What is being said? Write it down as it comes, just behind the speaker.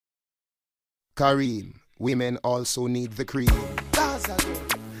Kareem, women also need the cream.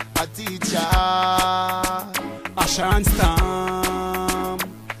 A teacher, a Shawn stamp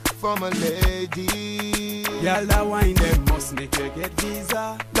from a lady. Girl, that wine them must make you get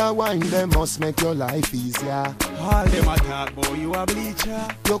visa. That wine them must make your life easier. All them a talk bout you a bleacher.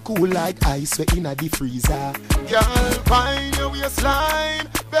 You're cool like ice way in the freezer. Girl, find your waistline.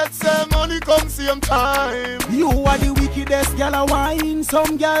 Bet say money come same time. You are the wickedest girl a wine.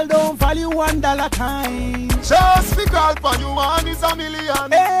 Some girl don't value $1 time. Just be call for you one is a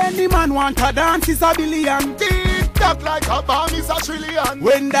million. Any man want a dance is a billion. Tick tock like a bomb is a trillion.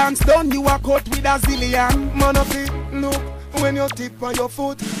 When dance done you a cut with a zillion. Man of it, look, when you tip on your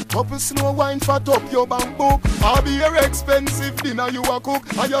foot, couple snow wine fat up your bamboo. I'll be your expensive dinner you a cook.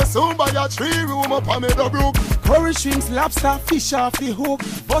 And you soon buy a 3-room up on Meadowbrook. Curry shrimps, lobster, fish off the hook.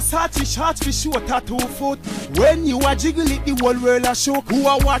 Bust hot fish short at 2 foot. When you a jiggle it, the whole world a shook. Who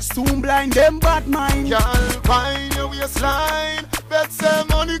a watch soon blind, them bad mind. Girl, find your waistline. Bet say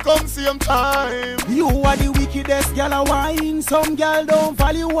money come same time. You are the wickedest girl a wine. Some girl don't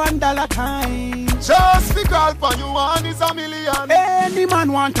value $1 time. Just be call for you one is a million. Any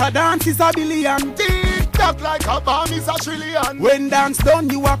man want a dance is a billion. Tick tock like a bomb is a trillion. When dance done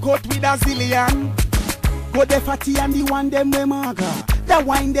you a cut with a zillion. Go the fatty and the one them we maga. That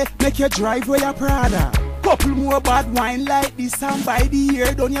wine they make you drive where you Prada. Couple more bad wine like this and by the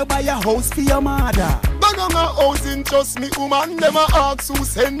year done you buy a house for your mother. Bang on a housing, trust me woman. Them a ask who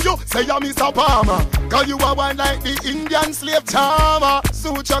send you, say you Mr. Palmer. Cause you a wine like the Indian slave charmer.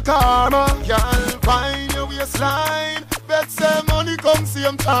 Suit your karma. Girl, find your waistline. Bet say money come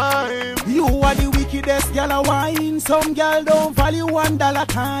same time. You are the wickedest girl a wine. Some girl don't value $1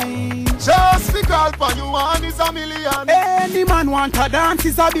 time. Just be call for you one is a million. Any man want a dance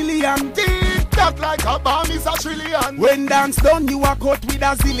is a billion. Tick tock like a bomb is a trillion. When dance done you a cut with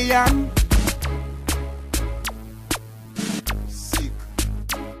a zillion. Sick.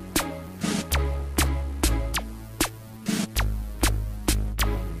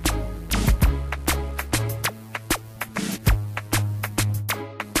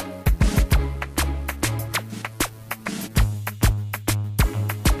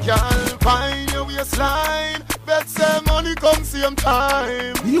 Girl, find your waistline. Bet say money come same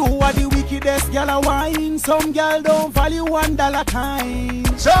time. You are the wickedest girl a wine. Some girl don't value $1 time.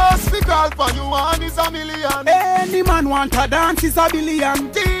 Just be call for you one is a million. Any man want a dance is a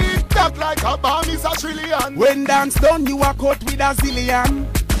billion. Tick tock like a bomb is a trillion. When dance done you a cut with a zillion.